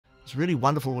It's really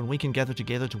wonderful when we can gather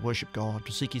together to worship God,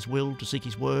 to seek His will, to seek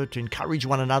His word, to encourage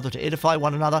one another, to edify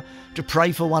one another, to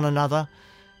pray for one another.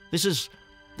 This is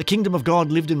the kingdom of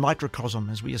God lived in microcosm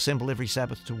as we assemble every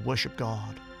Sabbath to worship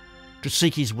God, to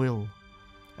seek His will,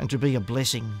 and to be a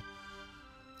blessing.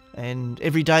 And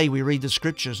every day we read the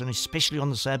scriptures, and especially on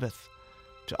the Sabbath,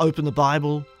 to open the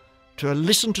Bible, to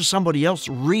listen to somebody else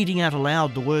reading out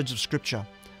aloud the words of Scripture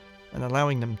and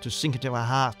allowing them to sink into our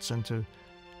hearts and to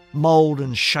mould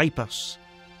and shape us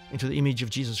into the image of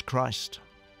Jesus Christ.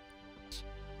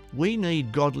 We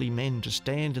need godly men to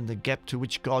stand in the gap to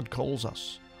which God calls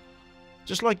us.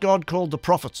 Just like God called the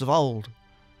prophets of old.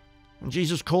 And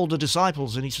Jesus called the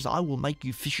disciples and He says, I will make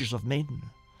you fishers of men.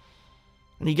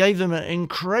 And He gave them an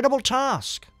incredible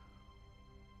task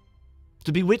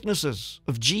to be witnesses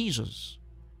of Jesus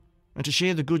and to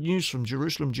share the good news from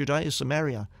Jerusalem, Judea,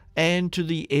 Samaria, and to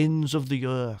the ends of the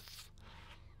earth.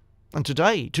 And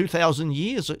today, 2,000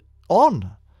 years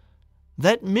on,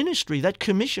 that ministry, that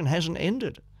commission hasn't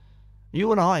ended.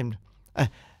 You and I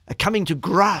are coming to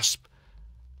grasp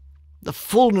the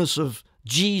fullness of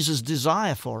Jesus'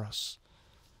 desire for us.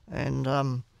 And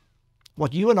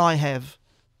what you and I have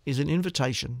is an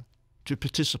invitation to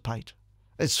participate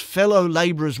as fellow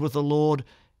labourers with the Lord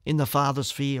in the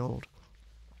Father's field.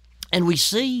 And we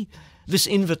see this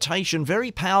invitation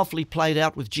very powerfully played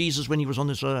out with Jesus when He was on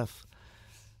this earth.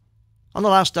 On the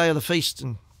last day of the feast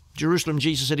in Jerusalem,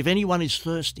 Jesus said, if anyone is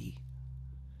thirsty,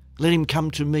 let him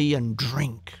come to me and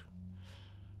drink.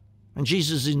 And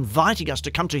Jesus is inviting us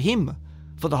to come to Him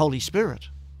for the Holy Spirit.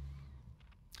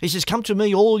 He says, come to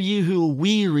me, all you who are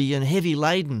weary and heavy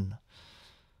laden,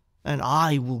 and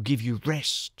I will give you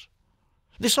rest.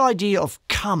 This idea of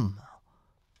come,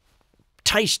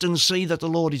 taste and see that the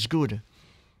Lord is good,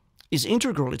 is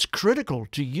integral. It's critical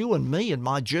to you and me and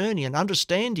my journey and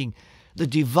understanding the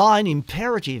divine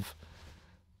imperative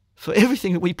for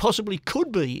everything that we possibly could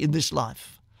be in this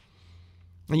life.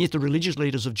 And yet the religious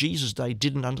leaders of Jesus' day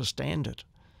didn't understand it.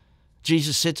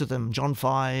 Jesus said to them, John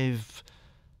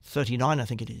 5:39, I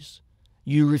think it is,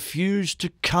 you refuse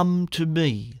to come to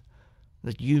me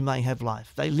that you may have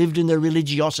life. They lived in their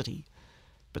religiosity,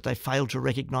 but they failed to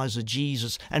recognize the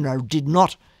Jesus and did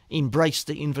not embrace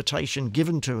the invitation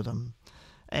given to them.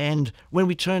 And when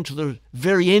we turn to the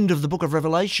very end of the book of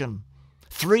Revelation,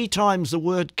 3 times the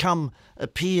word come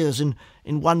appears in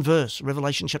one verse,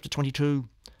 Revelation chapter 22,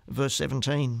 verse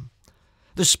 17.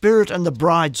 The Spirit and the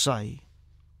bride say,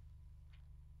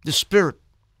 the Spirit,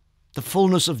 the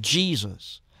fullness of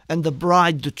Jesus, and the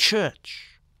bride, the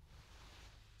church,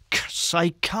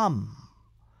 say come.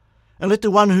 And let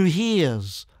the one who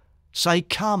hears say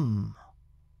come.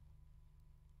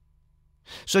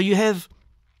 So you have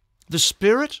the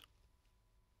Spirit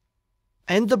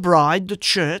and the bride, the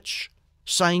church,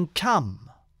 saying come.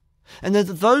 And then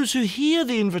those who hear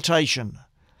the invitation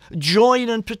join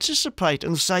and participate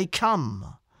and say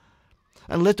come.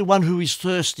 And let the one who is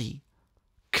thirsty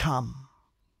come.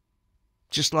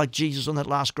 Just like Jesus on that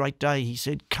last great day, He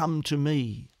said, come to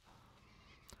me.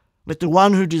 Let the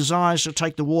one who desires to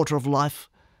take the water of life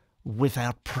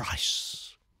without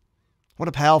price. What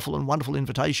a powerful and wonderful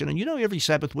invitation. And you know, every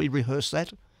Sabbath we rehearse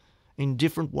that in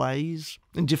different ways,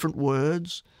 in different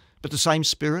words, but the same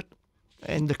Spirit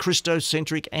and the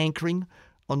Christocentric anchoring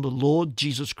on the Lord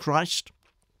Jesus Christ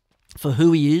for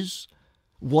who He is,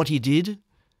 what He did,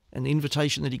 and the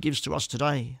invitation that He gives to us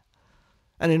today.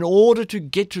 And in order to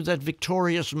get to that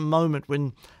victorious moment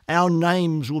when our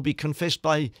names will be confessed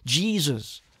by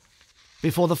Jesus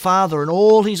before the Father and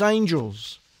all His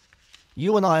angels,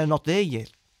 you and I are not there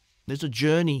yet. There's a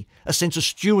journey, a sense of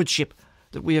stewardship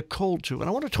that we are called to. And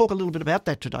I want to talk a little bit about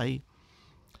that today.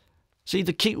 See,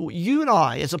 the key, you and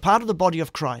I, as a part of the body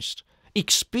of Christ,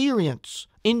 experience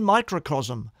in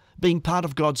microcosm being part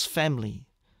of God's family.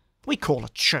 We call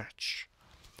it church.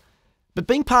 But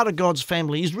being part of God's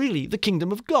family is really the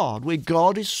kingdom of God, where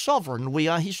God is sovereign. We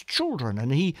are His children,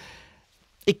 and He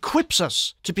equips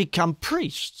us to become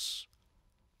priests.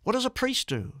 What does a priest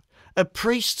do? A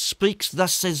priest speaks,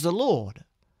 thus says the Lord.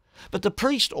 But the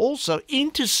priest also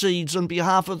intercedes on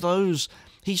behalf of those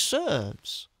he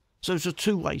serves. So it's a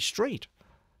two-way street.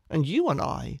 And you and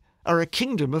I are a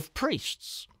kingdom of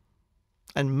priests.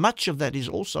 And much of that is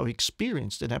also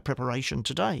experienced in our preparation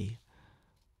today.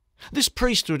 This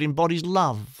priesthood embodies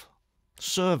love,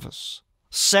 service,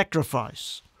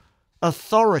 sacrifice,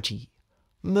 authority,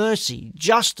 mercy,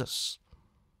 justice,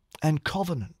 and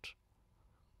covenant.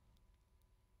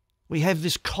 We have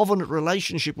this covenant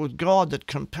relationship with God that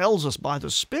compels us by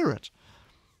the Spirit.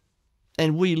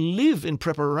 And we live in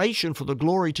preparation for the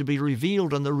glory to be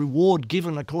revealed and the reward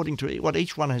given according to what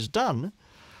each one has done.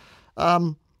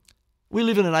 We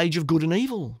live in an age of good and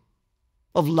evil,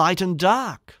 of light and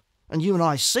dark. And you and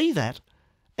I see that.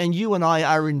 And you and I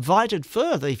are invited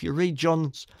further, if you read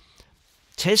John's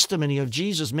testimony of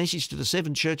Jesus' message to the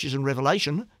 7 churches in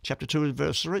Revelation, chapter 2,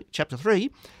 verse 3, chapter 3,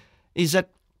 is that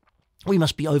we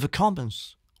must be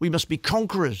overcomers. We must be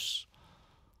conquerors.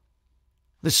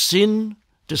 The sin,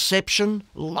 deception,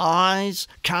 lies,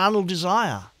 carnal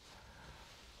desire.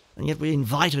 And yet we're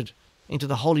invited into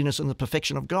the holiness and the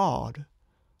perfection of God.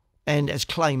 And as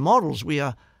clay models, we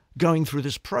are going through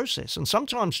this process. And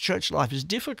sometimes church life is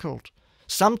difficult.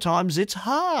 Sometimes it's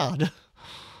hard.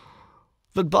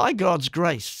 But by God's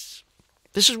grace,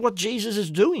 this is what Jesus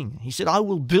is doing. He said, I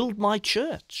will build my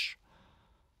church.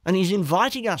 And he's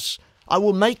inviting us, I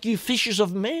will make you fishers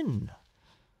of men.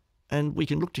 And we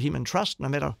can look to him and trust no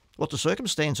matter what the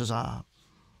circumstances are.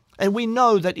 And we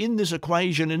know that in this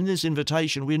equation, in this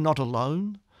invitation, we're not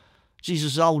alone.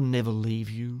 Jesus, I'll never leave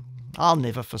you. I'll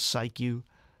never forsake you.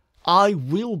 I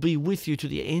will be with you to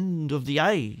the end of the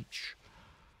age.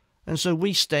 And so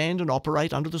we stand and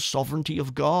operate under the sovereignty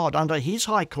of God, under his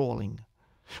high calling.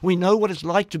 We know what it's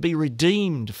like to be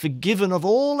redeemed, forgiven of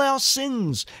all our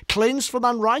sins, cleansed from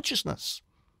unrighteousness,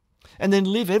 and then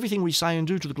live everything we say and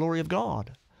do to the glory of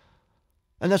God.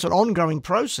 And that's an ongoing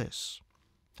process.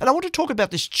 And I want to talk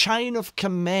about this chain of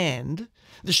command,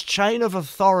 this chain of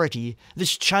authority,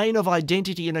 this chain of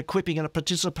identity and equipping and a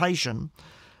participation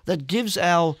that gives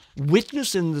our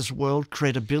witness in this world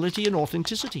credibility and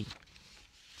authenticity.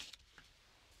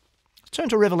 Turn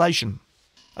to Revelation.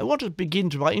 I want to begin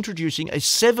by introducing a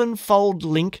 7-fold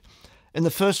link in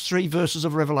the first 3 verses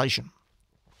of Revelation.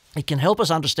 It can help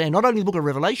us understand not only the book of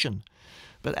Revelation,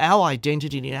 but our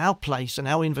identity in our place and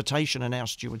our invitation and our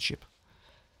stewardship.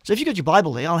 So if you've got your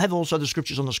Bible there, I'll have also the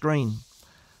scriptures on the screen.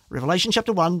 Revelation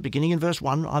chapter 1, beginning in verse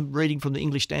 1, I'm reading from the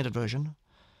English Standard Version.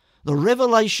 The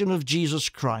revelation of Jesus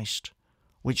Christ,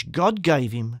 which God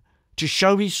gave him to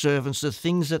show his servants the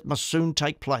things that must soon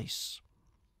take place.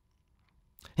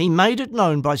 He made it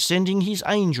known by sending his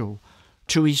angel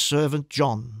to his servant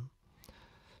John.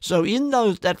 So in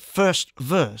that first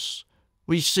verse,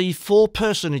 we see 4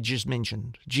 personages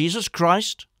mentioned. Jesus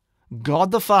Christ, God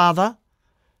the Father,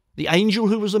 the angel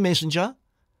who was the messenger,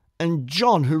 and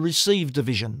John who received the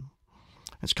vision.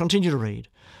 Let's continue to read.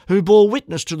 Who bore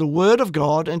witness to the word of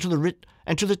God and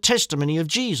to the testimony of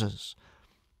Jesus,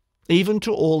 even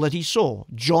to all that he saw.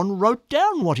 John wrote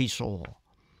down what he saw.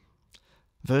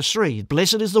 Verse 3,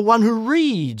 blessed is the one who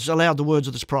reads aloud the words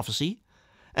of this prophecy,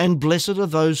 and blessed are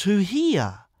those who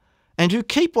hear and who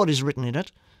keep what is written in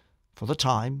it, for the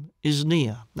time is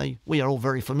near. Now, we are all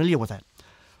very familiar with that.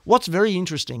 What's very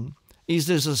interesting is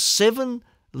there's a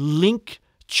 7-link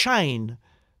chain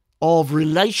of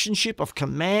relationship, of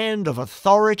command, of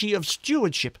authority, of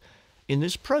stewardship in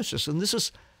this process. And this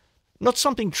is not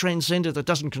something transcendent that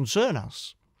doesn't concern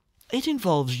us. It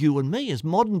involves you and me as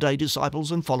modern-day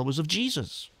disciples and followers of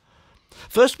Jesus.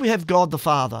 First, we have God the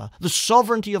Father, the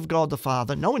sovereignty of God the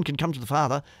Father. No one can come to the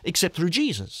Father except through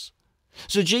Jesus.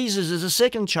 So Jesus is a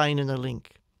second chain in the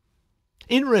link.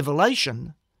 In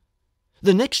Revelation,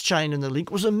 the next chain in the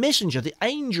link was a messenger, the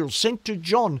angel sent to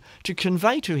John to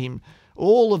convey to him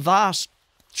all the vast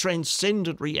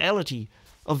transcendent reality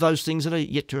of those things that are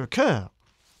yet to occur.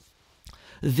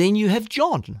 Then you have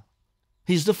John.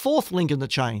 He's the 4th link in the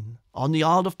chain, on the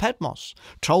Isle of Patmos,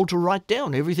 told to write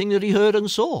down everything that he heard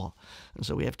and saw. And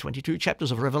so we have 22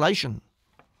 chapters of Revelation.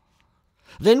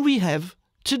 Then we have,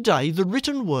 today, the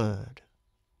written word.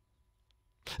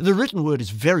 The written word is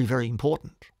very, very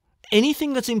important.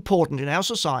 Anything that's important in our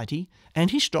society and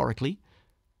historically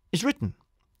is written.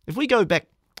 If we go back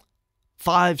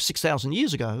 5,000-6,000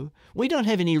 years ago, we don't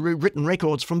have any written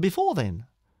records from before then.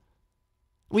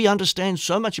 We understand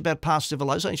so much about past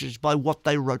civilizations by what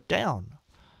they wrote down.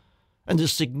 And the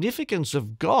significance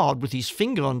of God with his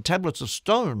finger on tablets of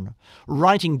stone,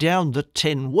 writing down the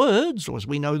 10 words, or as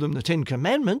we know them, the 10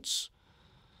 commandments,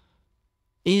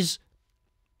 is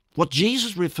what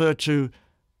Jesus referred to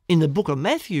in the book of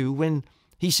Matthew when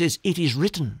he says, it is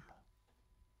written.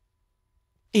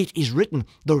 It is written.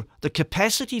 The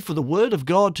capacity for the word of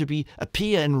God to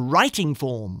appear in writing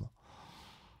form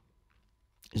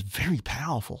is very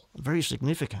powerful, very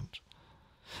significant.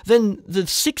 Then the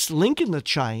 6th link in the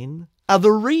chain are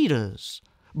the readers.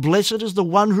 Blessed is the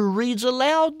one who reads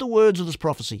aloud the words of this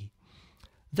prophecy.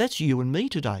 That's you and me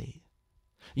today.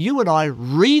 You and I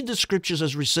read the scriptures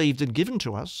as received and given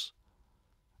to us,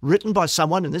 written by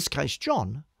someone, in this case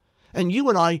John, and you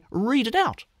and I read it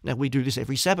out. Now, we do this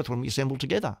every Sabbath when we assemble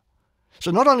together.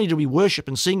 So not only do we worship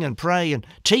and sing and pray and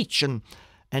teach and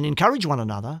encourage one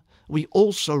another, we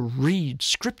also read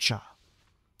Scripture.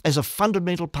 as a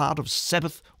fundamental part of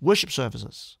Sabbath worship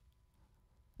services.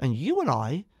 And you and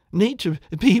I need to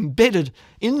be embedded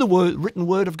in the written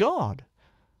word of God.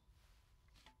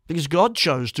 Because God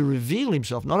chose to reveal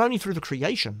himself not only through the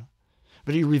creation,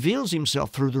 but he reveals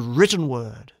himself through the written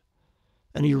word.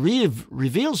 And he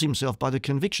reveals himself by the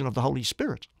conviction of the Holy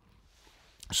Spirit.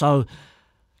 So,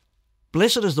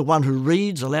 blessed is the one who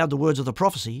reads aloud the words of the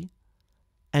prophecy,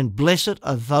 and blessed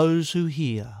are those who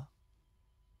hear.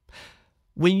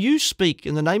 When you speak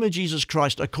in the name of Jesus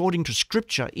Christ according to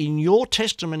Scripture in your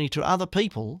testimony to other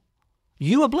people,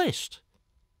 you are blessed.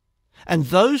 And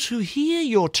those who hear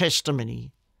your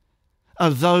testimony are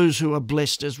those who are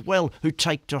blessed as well, who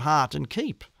take to heart and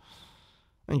keep.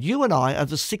 And you and I are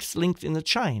the sixth link in the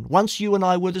chain. Once you and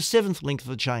I were the seventh link of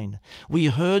the chain. We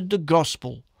heard the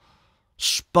gospel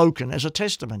spoken as a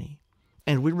testimony,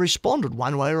 and we responded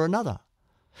one way or another.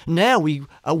 Now we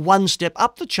are one step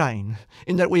up the chain,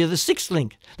 in that we are the sixth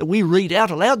link, that we read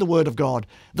out aloud the word of God.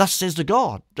 Thus says the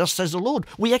God, thus says the Lord.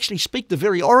 We actually speak the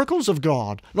very oracles of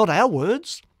God, not our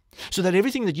words, so that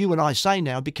everything that you and I say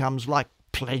now becomes like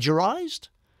plagiarized.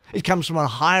 It comes from a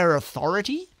higher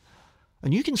authority,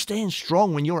 and you can stand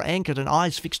strong when you're anchored and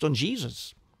eyes fixed on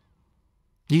Jesus.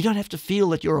 You don't have to feel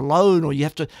that you're alone, or you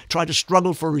have to try to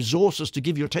struggle for resources to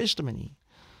give your testimony.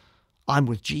 I'm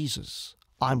with Jesus.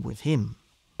 I'm with him.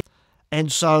 And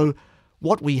so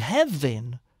what we have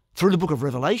then, through the book of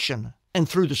Revelation and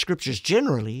through the Scriptures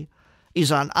generally,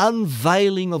 is an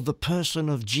unveiling of the person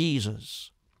of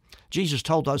Jesus. Jesus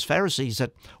told those Pharisees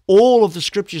that all of the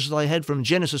Scriptures they had from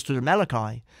Genesis to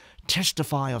Malachi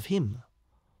testify of him.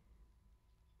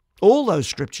 All those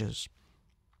Scriptures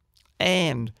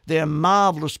and their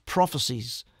marvellous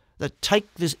prophecies that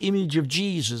take this image of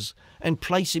Jesus and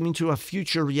place him into a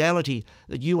future reality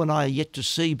that you and I are yet to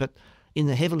see, but in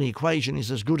the heavenly equation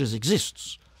is as good as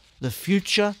exists. The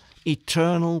future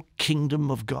eternal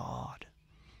kingdom of God.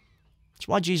 That's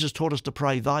why Jesus taught us to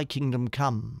pray, thy kingdom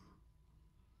come.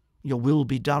 Your will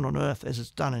be done on earth as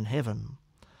it's done in heaven.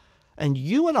 And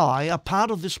you and I are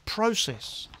part of this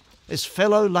process as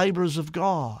fellow labourers of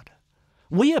God.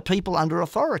 We are people under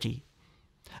authority.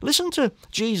 Listen to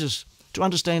Jesus to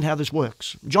understand how this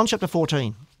works. John chapter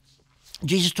 14.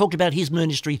 Jesus talked about his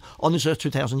ministry on this earth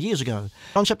 2,000 years ago.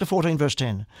 John chapter 14, verse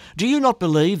 10. Do you not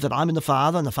believe that I'm in the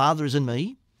Father and the Father is in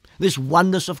me? This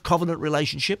oneness of covenant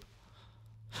relationship?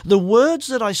 The words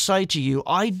that I say to you,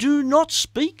 I do not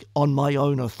speak on my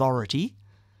own authority,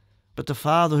 but the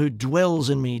Father who dwells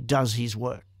in me does his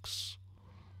works.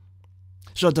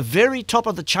 So at the very top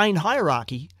of the chain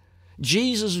hierarchy,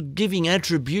 Jesus is giving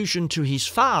attribution to his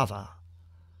Father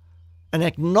and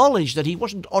acknowledged that he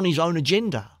wasn't on his own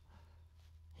agenda.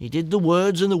 He did the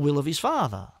words and the will of his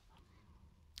Father.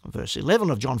 Verse 11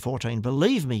 of John 14,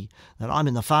 believe me that I'm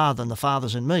in the Father and the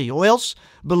Father's in me, or else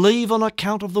believe on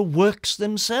account of the works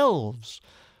themselves,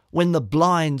 when the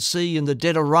blind see and the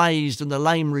dead are raised and the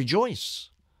lame rejoice.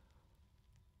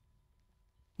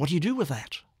 What do you do with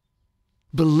that?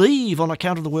 Believe on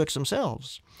account of the works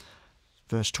themselves.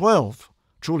 Verse 12,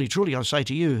 truly, truly, I say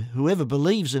to you, whoever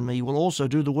believes in me will also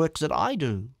do the works that I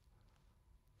do.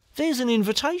 There's an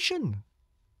invitation.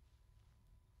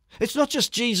 It's not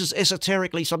just Jesus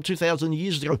esoterically some 2,000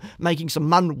 years ago making some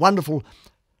wonderful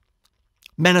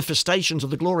manifestations of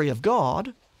the glory of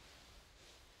God.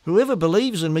 Whoever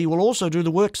believes in me will also do the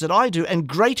works that I do, and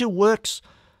greater works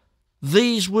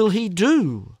these will he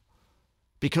do,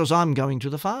 because I'm going to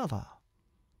the Father.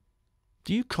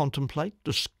 Do you contemplate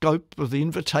the scope of the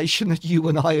invitation that you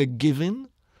and I are given?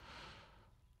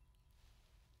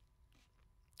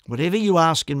 Whatever you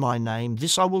ask in my name,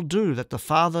 this I will do, that the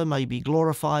Father may be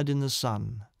glorified in the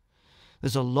Son.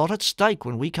 There's a lot at stake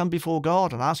when we come before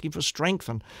God and ask him for strength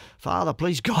and, Father,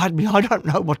 please guide me. I don't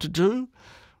know what to do.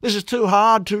 This is too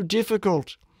hard, too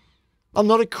difficult. I'm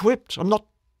not equipped.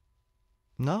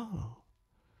 No.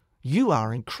 You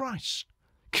are in Christ,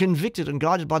 convicted and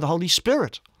guided by the Holy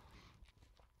Spirit.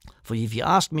 For if you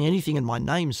ask me anything in my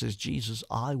name, says Jesus,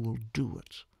 I will do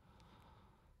it.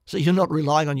 So you're not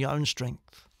relying on your own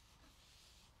strength.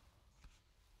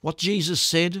 What Jesus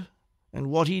said and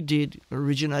what he did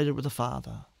originated with the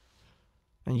Father.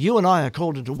 And you and I are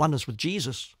called into oneness with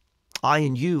Jesus. I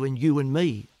and you and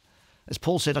me. As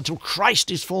Paul said, until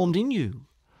Christ is formed in you.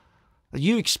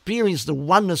 You experience the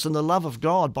oneness and the love of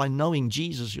God by knowing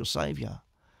Jesus, your Saviour,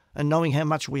 and knowing how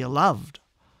much we are loved.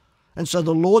 And so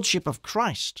the Lordship of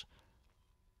Christ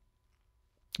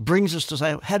brings us to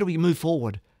say, how do we move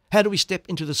forward? How do we step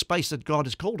into the space that God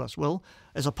has called us? Well,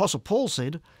 as Apostle Paul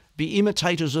said, be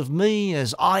imitators of me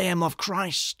as I am of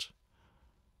Christ.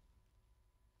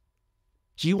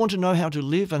 Do you want to know how to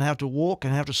live and how to walk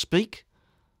and how to speak?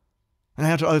 and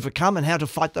how to overcome and how to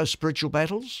fight those spiritual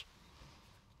battles.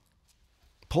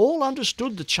 Paul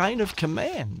understood the chain of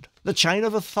command, the chain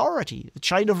of authority, the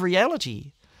chain of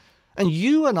reality. And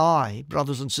you and I,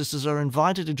 brothers and sisters, are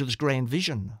invited into this grand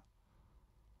vision,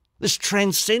 this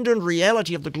transcendent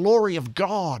reality of the glory of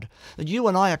God, that you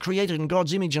and I are created in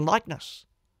God's image and likeness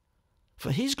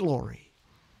for His glory.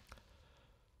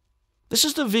 This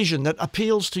is the vision that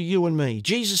appeals to you and me.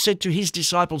 Jesus said to His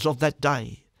disciples of that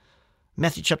day,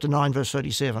 Matthew chapter 9, verse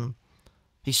 37,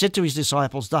 He said to His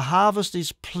disciples, "The harvest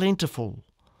is plentiful."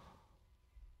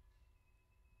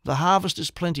 The harvest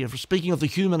is plentiful, speaking of the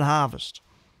human harvest.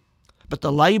 "But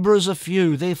the labourers are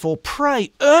few. Therefore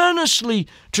pray earnestly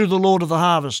to the Lord of the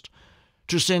harvest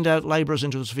to send out labourers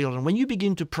into this field." And when you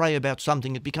begin to pray about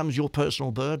something, it becomes your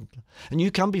personal burden. And you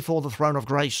come before the throne of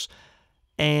grace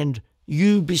and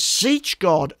you beseech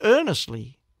God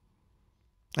earnestly.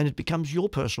 And it becomes your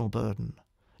personal burden,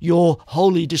 your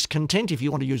holy discontent, if you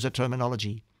want to use that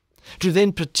terminology, to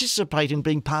then participate in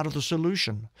being part of the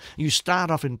solution. You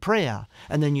start off in prayer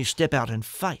and then you step out in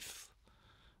faith.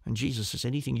 And Jesus says,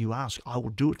 anything you ask, I will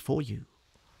do it for you.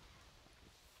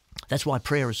 That's why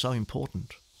prayer is so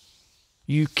important.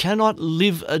 You cannot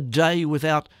live a day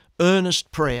without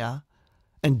earnest prayer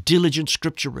and diligent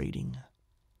scripture reading.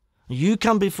 You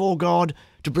come before God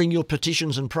to bring your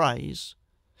petitions and praise,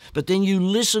 but then you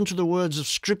listen to the words of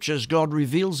Scripture as God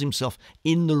reveals Himself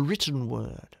in the written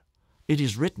word. It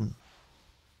is written.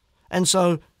 And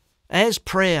so, as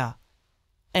prayer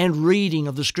and reading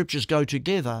of the Scriptures go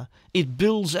together, it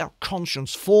builds our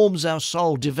conscience, forms our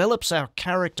soul, develops our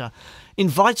character,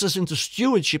 invites us into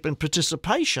stewardship and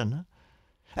participation,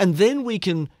 and then we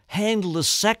can handle the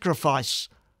sacrifice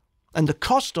and the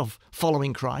cost of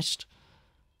following Christ,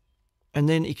 and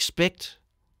then expect,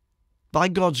 by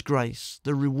God's grace,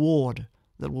 the reward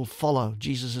that will follow.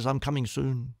 Jesus says, I'm coming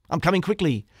soon. I'm coming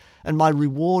quickly, and my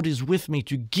reward is with me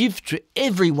to give to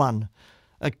everyone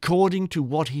according to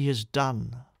what he has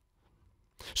done.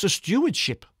 So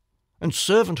stewardship and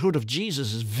servanthood of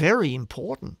Jesus is very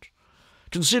important,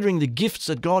 considering the gifts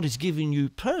that God has given you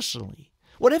personally.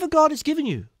 Whatever God has given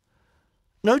you,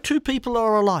 no two people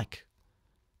are alike.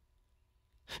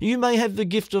 You may have the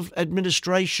gift of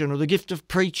administration, or the gift of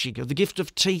preaching, or the gift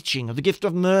of teaching, or the gift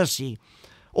of mercy,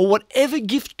 or whatever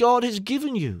gift God has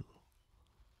given you.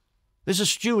 There's a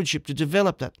stewardship to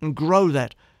develop that and grow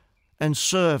that and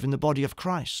serve in the body of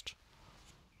Christ.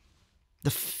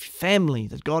 The family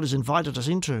that God has invited us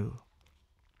into.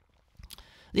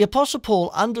 The Apostle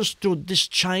Paul understood this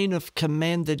chain of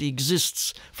command that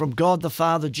exists from God the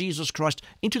Father, Jesus Christ,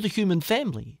 into the human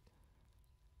family.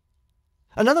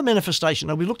 Another manifestation,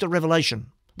 now we looked at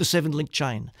Revelation, the seven-link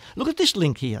chain. Look at this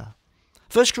link here.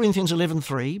 1 Corinthians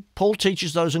 11:3, Paul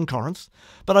teaches those in Corinth,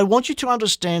 "But I want you to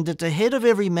understand that the head of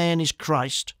every man is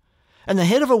Christ, and the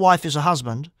head of a wife is a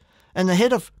husband, and the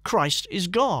head of Christ is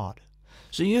God."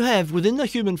 So you have within the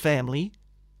human family,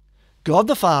 God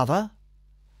the Father,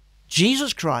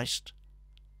 Jesus Christ,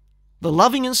 the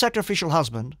loving and sacrificial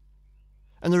husband,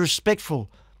 and the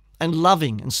respectful and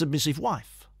loving and submissive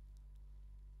wife.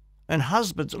 And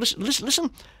husbands,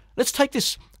 listen, let's take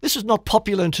this. This is not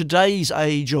popular in today's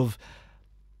age of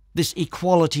this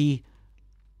equality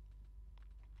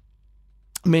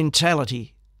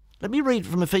mentality. Let me read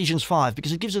from Ephesians 5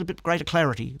 because it gives it a bit greater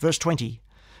clarity. Verse 20,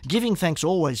 "Giving thanks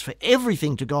always for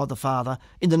everything to God the Father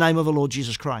in the name of the Lord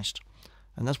Jesus Christ."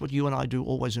 And that's what you and I do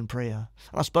always in prayer.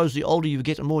 And I suppose the older you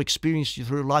get and more experienced you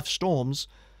through life's storms,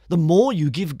 the more you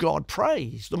give God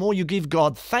praise, the more you give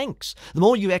God thanks, the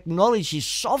more you acknowledge His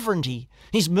sovereignty,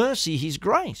 His mercy, His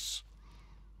grace.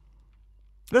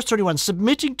 Verse 21,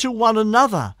 "Submitting to one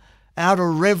another out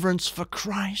of reverence for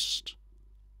Christ."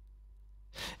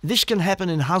 This can happen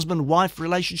in husband-wife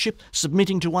relationship,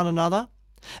 submitting to one another,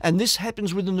 and this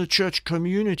happens within the church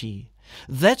community.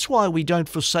 That's why we don't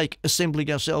forsake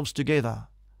assembling ourselves together.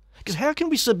 Because how can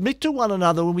we submit to one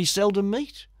another when we seldom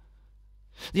meet?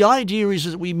 The idea is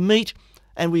that we meet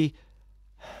and we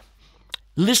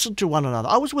listen to one another.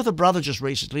 I was with a brother just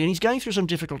recently, and he's going through some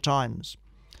difficult times.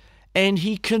 And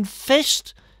he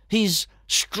confessed his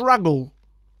struggle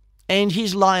and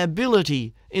his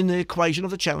liability in the equation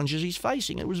of the challenges he's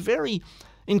facing. It was very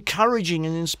encouraging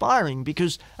and inspiring,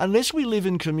 because unless we live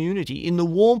in community, in the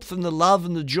warmth and the love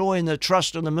and the joy and the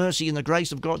trust and the mercy and the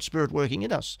grace of God's Spirit working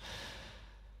in us,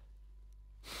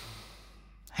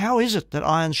 how is it that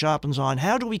iron sharpens iron?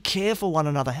 How do we care for one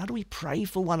another? How do we pray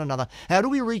for one another? How do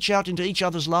we reach out into each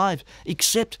other's lives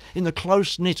except in the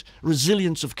close-knit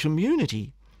resilience of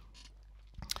community?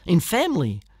 In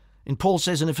family, and Paul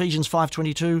says in Ephesians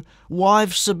 5:22,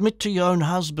 "Wives, submit to your own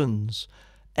husbands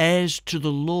as to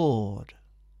the Lord."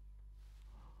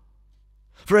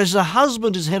 For as the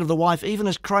husband is head of the wife, even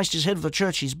as Christ is head of the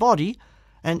church, his body,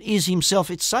 and is himself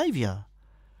its Saviour.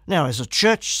 Now, as the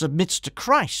church submits to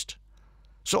Christ,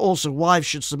 so also wives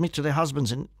should submit to their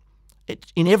husbands in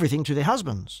everything to their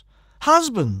husbands.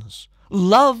 Husbands,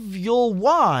 love your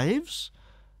wives.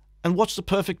 And what's the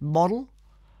perfect model?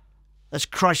 As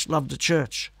Christ loved the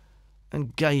church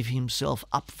and gave himself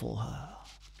up for her.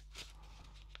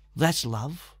 That's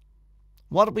love.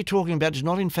 What are we talking about is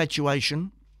not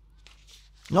infatuation,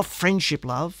 not friendship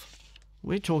love.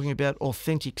 We're talking about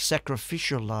authentic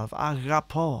sacrificial love,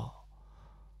 agapo.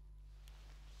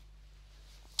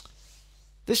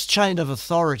 This chain of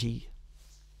authority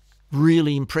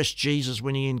really impressed Jesus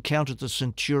when he encountered the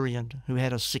centurion who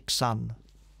had a sick son.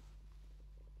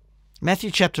 Matthew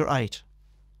chapter 8.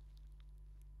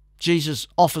 Jesus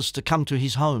offers to come to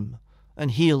his home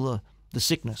and heal the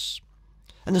sickness.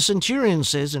 And the centurion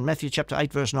says in Matthew chapter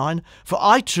 8 verse 9, "For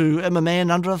I too am a man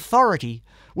under authority,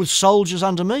 with soldiers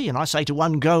under me. And I say to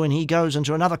one, go, and he goes, and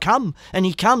to another, come, and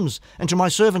he comes, and to my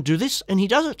servant, do this, and he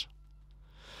does it."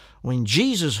 When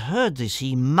Jesus heard this,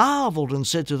 he marveled and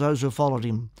said to those who followed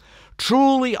him,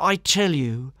 "Truly I tell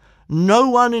you, no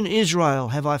one in Israel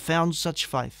have I found such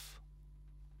faith."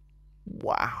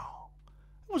 Wow.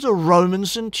 It was a Roman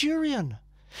centurion.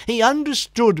 He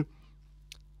understood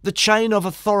the chain of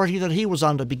authority that he was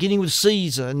under, beginning with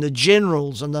Caesar and the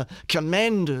generals and the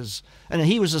commanders. And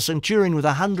he was a centurion with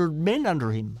 100 men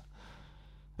under him.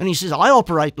 And he says, I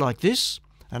operate like this,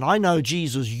 and I know,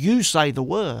 Jesus, you say the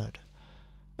word,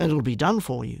 and it'll be done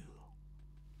for you.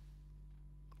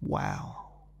 Wow.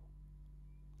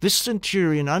 This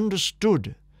centurion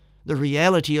understood the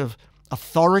reality of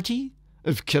authority,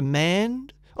 of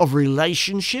command, of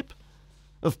relationship,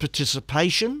 of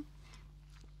participation.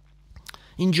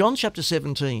 In John chapter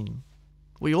 17,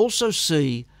 we also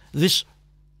see this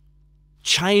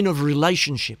chain of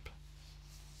relationship.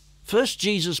 First,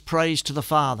 Jesus prays to the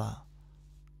Father,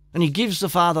 and he gives the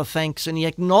Father thanks, and he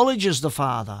acknowledges the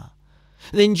Father.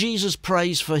 Then Jesus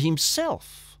prays for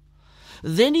himself.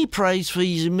 Then he prays for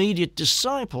his immediate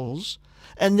disciples,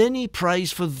 and then he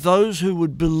prays for those who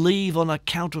would believe on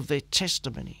account of their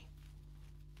testimony.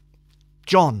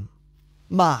 John,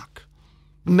 Mark,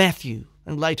 Matthew,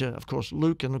 and later, of course,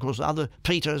 Luke, and of course,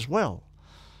 Peter as well.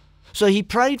 So he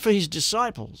prayed for his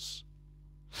disciples,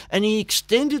 and he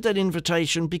extended that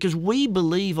invitation because we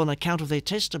believe on account of their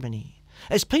testimony.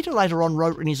 As Peter later on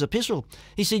wrote in his epistle,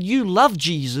 he said, "You love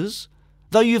Jesus,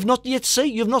 though you've not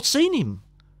seen him."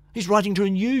 He's writing to a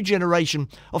new generation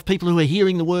of people who are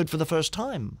hearing the word for the first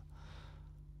time.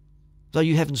 Though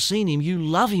you haven't seen him, you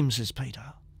love him, says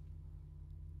Peter.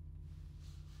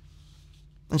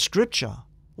 And Scripture,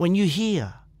 when you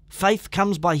hear, faith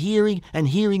comes by hearing, and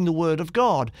hearing the word of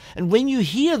God. And when you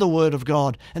hear the word of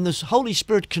God and the Holy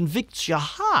Spirit convicts your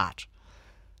heart,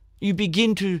 you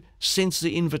begin to sense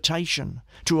the invitation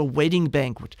to a wedding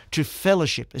banquet, to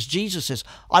fellowship. As Jesus says,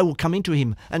 I will come into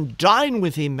him and dine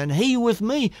with him, and he with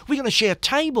me. We're going to share a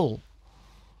table.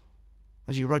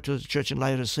 As he wrote to the church in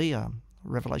Laodicea,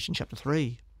 Revelation chapter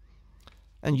 3.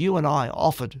 And you and I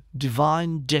offered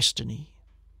divine destiny,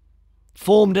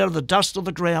 formed out of the dust of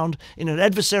the ground in an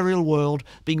adversarial world,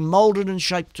 being moulded and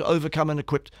shaped to overcome and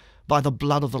equipped by the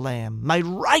blood of the Lamb, made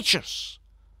righteous,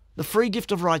 the free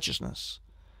gift of righteousness.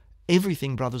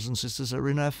 Everything, brothers and sisters, are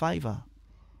in our favour.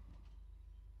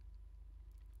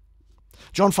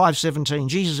 John 5:17,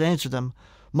 Jesus answered them,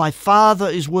 "My Father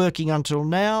is working until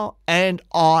now, and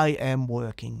I am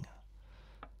working."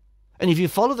 And if you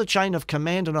follow the chain of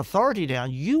command and authority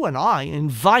down, you and I are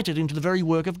invited into the very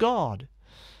work of God,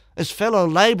 as fellow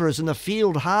labourers in the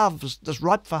field harvest that's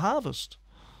ripe for harvest.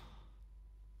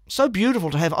 So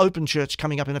beautiful to have Open Church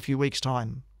coming up in a few weeks'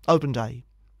 time, Open Day.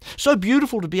 So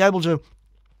beautiful to be able to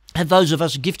have those of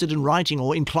us gifted in writing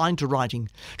or inclined to writing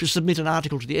to submit an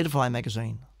article to the Edify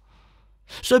magazine.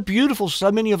 So beautiful, so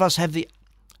many of us have the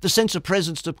sense of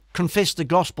presence to confess the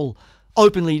gospel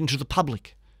openly into the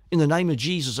public in the name of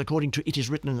Jesus, according to it is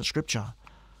written in the Scripture.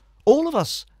 All of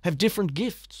us have different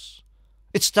gifts.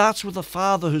 It starts with the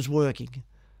Father who's working.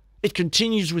 It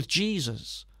continues with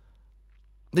Jesus.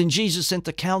 Then Jesus sent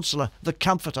the Counselor, the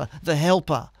Comforter, the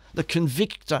Helper, the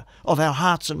Convictor of our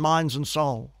hearts and minds and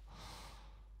soul.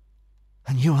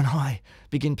 And you and I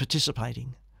begin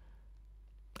participating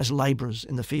as labourers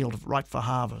in the field of ripe for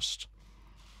harvest.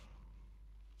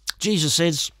 Jesus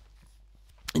says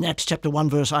in Acts chapter 1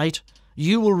 verse 8,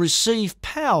 "You will receive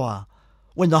power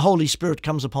when the Holy Spirit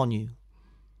comes upon you."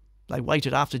 They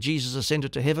waited after Jesus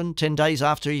ascended to heaven, 10 days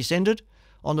after he ascended.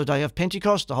 On the day of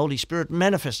Pentecost, the Holy Spirit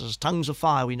manifests as tongues of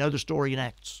fire. We know the story in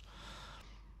Acts.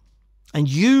 "And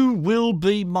you will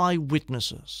be my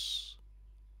witnesses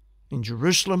in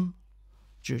Jerusalem,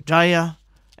 Judea,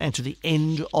 and to the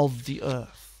end of the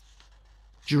earth.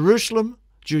 Jerusalem,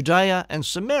 Judea, and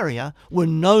Samaria were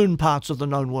known parts of the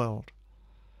known world.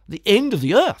 The end of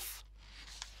the earth.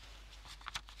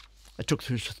 It took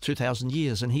 2,000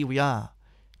 years, and here we are,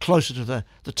 closer to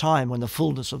the time when the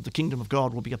fullness of the kingdom of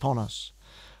God will be upon us.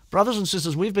 Brothers and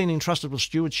sisters, we've been entrusted with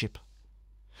stewardship,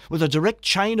 with a direct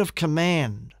chain of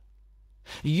command.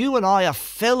 You and I are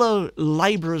fellow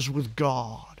labourers with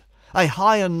God, a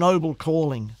high and noble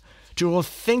calling to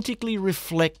authentically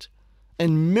reflect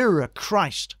and mirror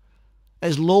Christ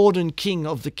as Lord and King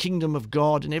of the kingdom of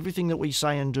God in everything that we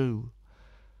say and do,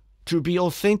 to be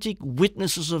authentic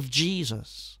witnesses of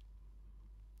Jesus.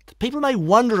 People may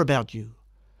wonder about you,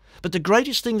 but the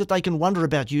greatest thing that they can wonder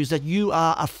about you is that you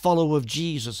are a follower of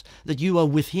Jesus, that you are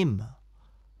with him,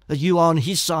 that you are on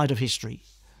his side of history.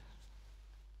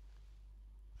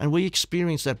 And we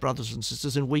experience that, brothers and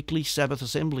sisters, in weekly Sabbath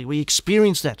assembly. We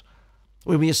experience that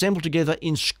when we assemble together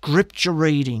in scripture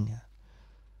reading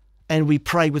and we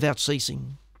pray without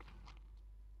ceasing.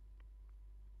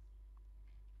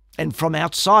 And from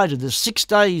outside of the 6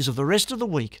 days of the rest of the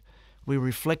week, we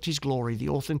reflect his glory, the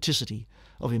authenticity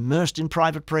of immersed in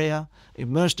private prayer,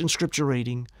 immersed in scripture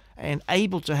reading, and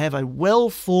able to have a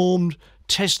well-formed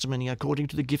testimony according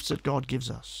to the gifts that God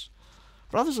gives us.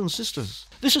 Brothers and sisters,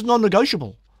 this is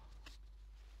non-negotiable.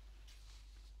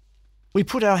 We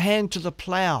put our hand to the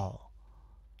plough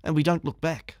and we don't look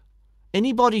back.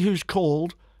 Anybody who's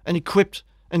called and equipped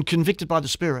and convicted by the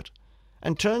Spirit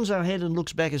and turns our head and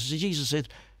looks back, as Jesus said,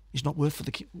 is not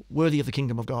worthy of the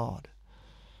kingdom of God.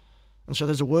 And so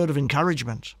there's a word of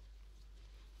encouragement.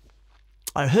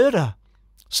 I heard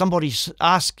somebody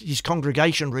ask his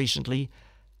congregation recently,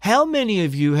 how many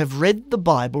of you have read the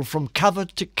Bible from cover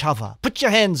to cover? Put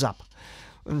your hands up.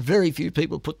 And very few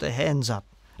people put their hands up.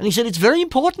 And he said, it's very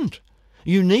important.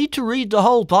 You need to read the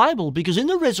whole Bible, because in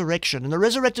the resurrection, in the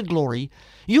resurrected glory,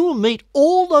 you will meet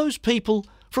all those people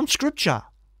from Scripture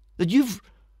that you've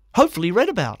hopefully read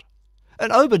about.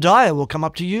 And Obadiah will come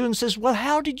up to you and says, well,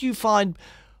 how did you find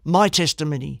my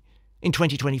testimony in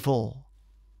 2024?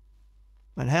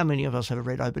 And how many of us have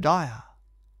read Obadiah?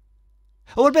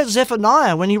 Or what about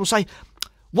Zephaniah, when he will say,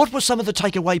 what were some of the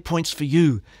takeaway points for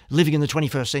you living in the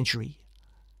 21st century?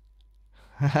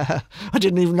 I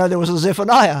didn't even know there was a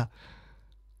Zephaniah.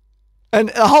 And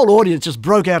the whole audience just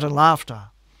broke out in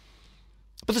laughter.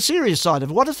 But the serious side of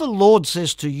it, what if the Lord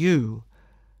says to you,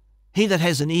 he that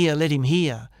has an ear, let him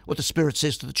hear what the Spirit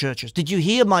says to the churches? Did you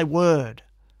hear my word?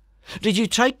 Did you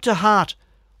take to heart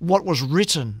what was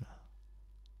written?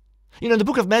 You know, the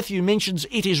book of Matthew mentions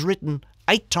it is written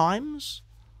 8 times.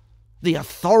 The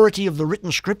authority of the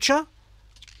written scripture.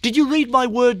 Did you read my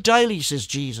word daily, says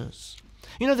Jesus.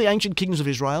 You know, the ancient kings of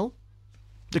Israel,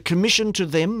 the commission to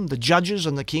them, the judges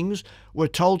and the kings, were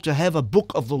told to have a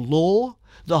book of the law,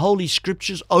 the Holy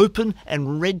Scriptures, open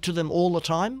and read to them all the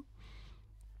time.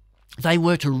 They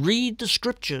were to read the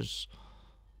Scriptures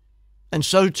and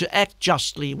so to act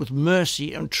justly with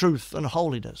mercy and truth and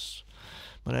holiness.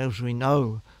 But as we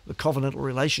know, the covenantal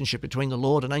relationship between the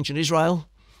Lord and ancient Israel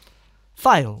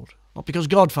failed. Not because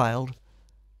God failed,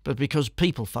 but because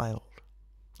people failed.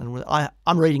 And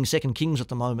I'm reading 2 Kings at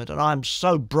the moment, and I'm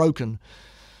so broken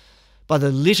by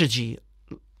the liturgy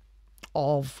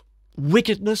of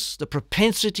wickedness, the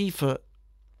propensity for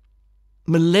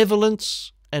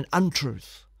malevolence and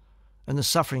untruth, and the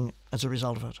suffering as a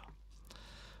result of it.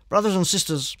 Brothers and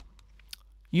sisters,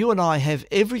 you and I have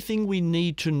everything we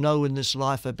need to know in this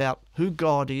life about who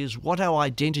God is, what our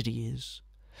identity is,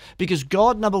 because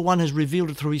God, number one, has revealed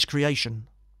it through his creation.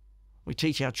 We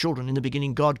teach our children, in the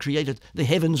beginning God created the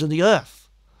heavens and the earth.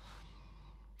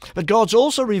 But God's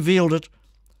also revealed it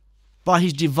by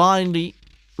his divinely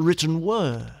written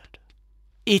word.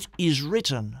 It is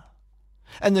written.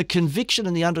 And the conviction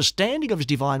and the understanding of his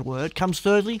divine word comes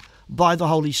thirdly by the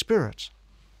Holy Spirit.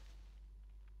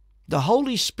 The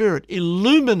Holy Spirit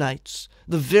illuminates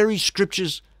the very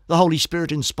scriptures the Holy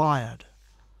Spirit inspired.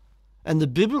 And the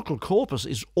biblical corpus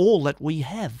is all that we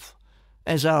have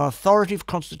as our authoritative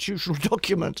constitutional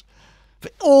document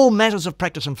for all matters of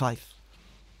practice and faith.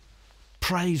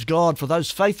 Praise God for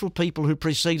those faithful people who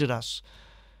preceded us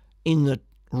in the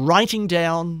writing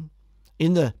down,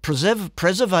 in the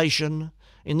preservation,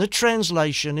 in the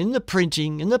translation, in the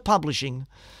printing, in the publishing,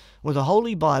 where the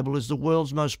Holy Bible is the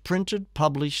world's most printed,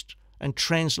 published, and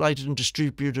translated and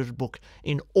distributed book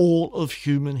in all of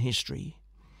human history.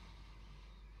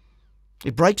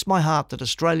 It breaks my heart that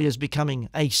Australia is becoming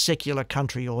a secular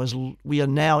country, or as we are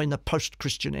now in the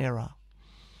post-Christian era,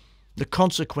 the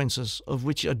consequences of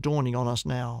which are dawning on us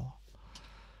now.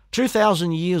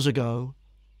 2,000 years ago,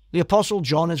 The Apostle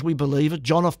John, as we believe it,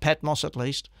 John of Patmos at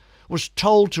least, was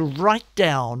told to write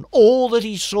down all that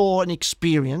he saw and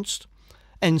experienced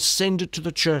and send it to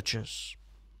the churches.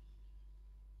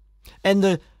 And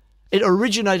it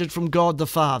originated from God the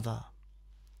Father.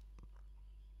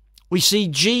 We see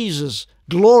Jesus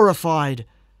glorified.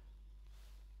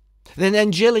 Then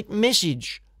angelic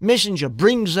messenger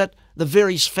brings the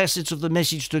various facets of the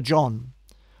message to John.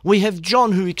 We have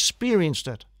John who experienced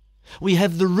it. We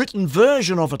have the written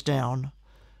version of it down.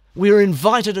 We are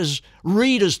invited as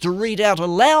readers to read out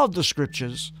aloud the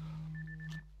scriptures.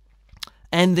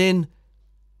 And then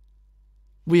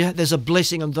there's a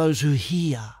blessing on those who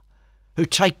hear, who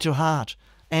take to heart,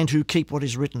 and who keep what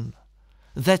is written.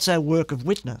 That's our work of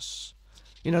witness.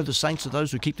 You know, the saints are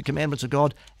those who keep the commandments of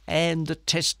God and the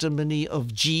testimony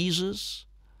of Jesus,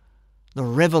 the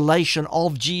revelation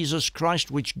of Jesus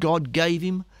Christ which God gave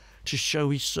him to show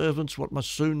his servants what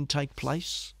must soon take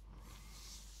place.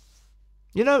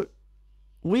 You know,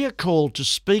 we are called to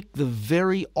speak the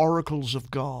very oracles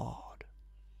of God,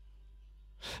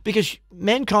 because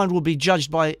mankind will be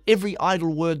judged by every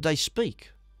idle word they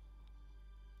speak.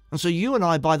 And so you and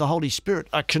I, by the Holy Spirit,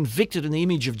 are convicted in the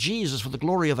image of Jesus for the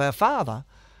glory of our Father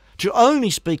to only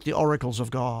speak the oracles of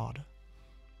God.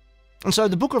 And so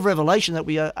the book of Revelation that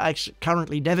we are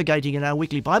currently navigating in our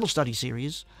weekly Bible study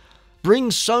series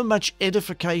brings so much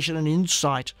edification and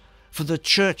insight for the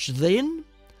church then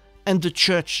and the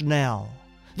church now.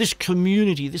 This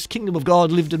community, this kingdom of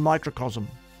God lived in microcosm.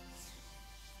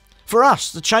 For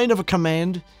us, the chain of a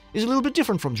command is a little bit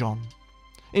different from John.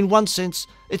 In one sense,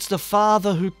 it's the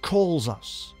Father who calls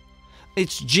us.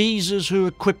 It's Jesus who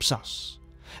equips us.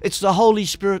 It's the Holy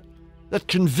Spirit that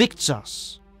convicts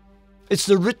us. It's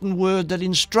the written word that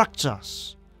instructs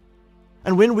us.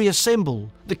 And when we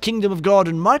assemble the kingdom of God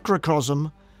in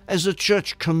microcosm as a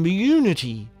church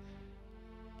community,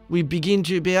 we begin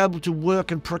to be able to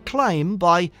work and proclaim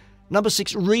by, number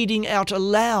 6, reading out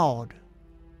aloud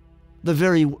the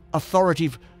very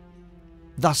authoritative,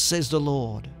 thus says the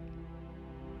Lord.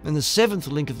 And the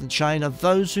 7th link of the chain are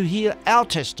those who hear our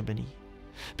testimony,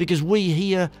 because we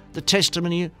hear the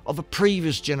testimony of a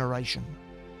previous generation,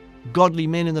 godly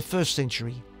men in the 1st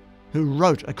century who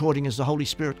wrote according as the Holy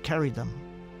Spirit carried them.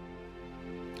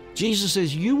 Jesus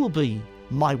says, you will be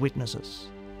my witnesses.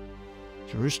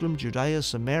 Jerusalem, Judea,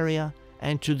 Samaria,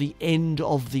 and to the end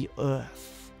of the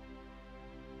earth.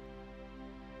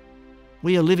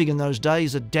 We are living in those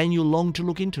days that Daniel longed to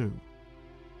look into.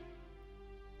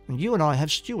 And you and I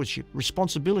have stewardship,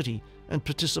 responsibility, and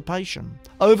participation,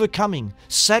 overcoming,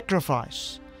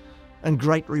 sacrifice, and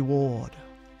great reward.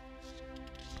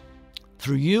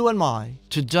 Through you and I,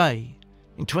 today,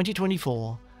 in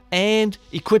 2024, and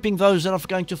equipping those that are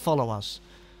going to follow us,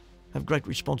 have great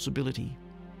responsibility.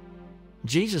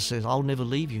 Jesus says, I'll never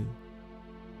leave you.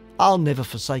 I'll never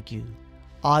forsake you.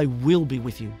 I will be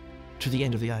with you to the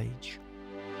end of the age.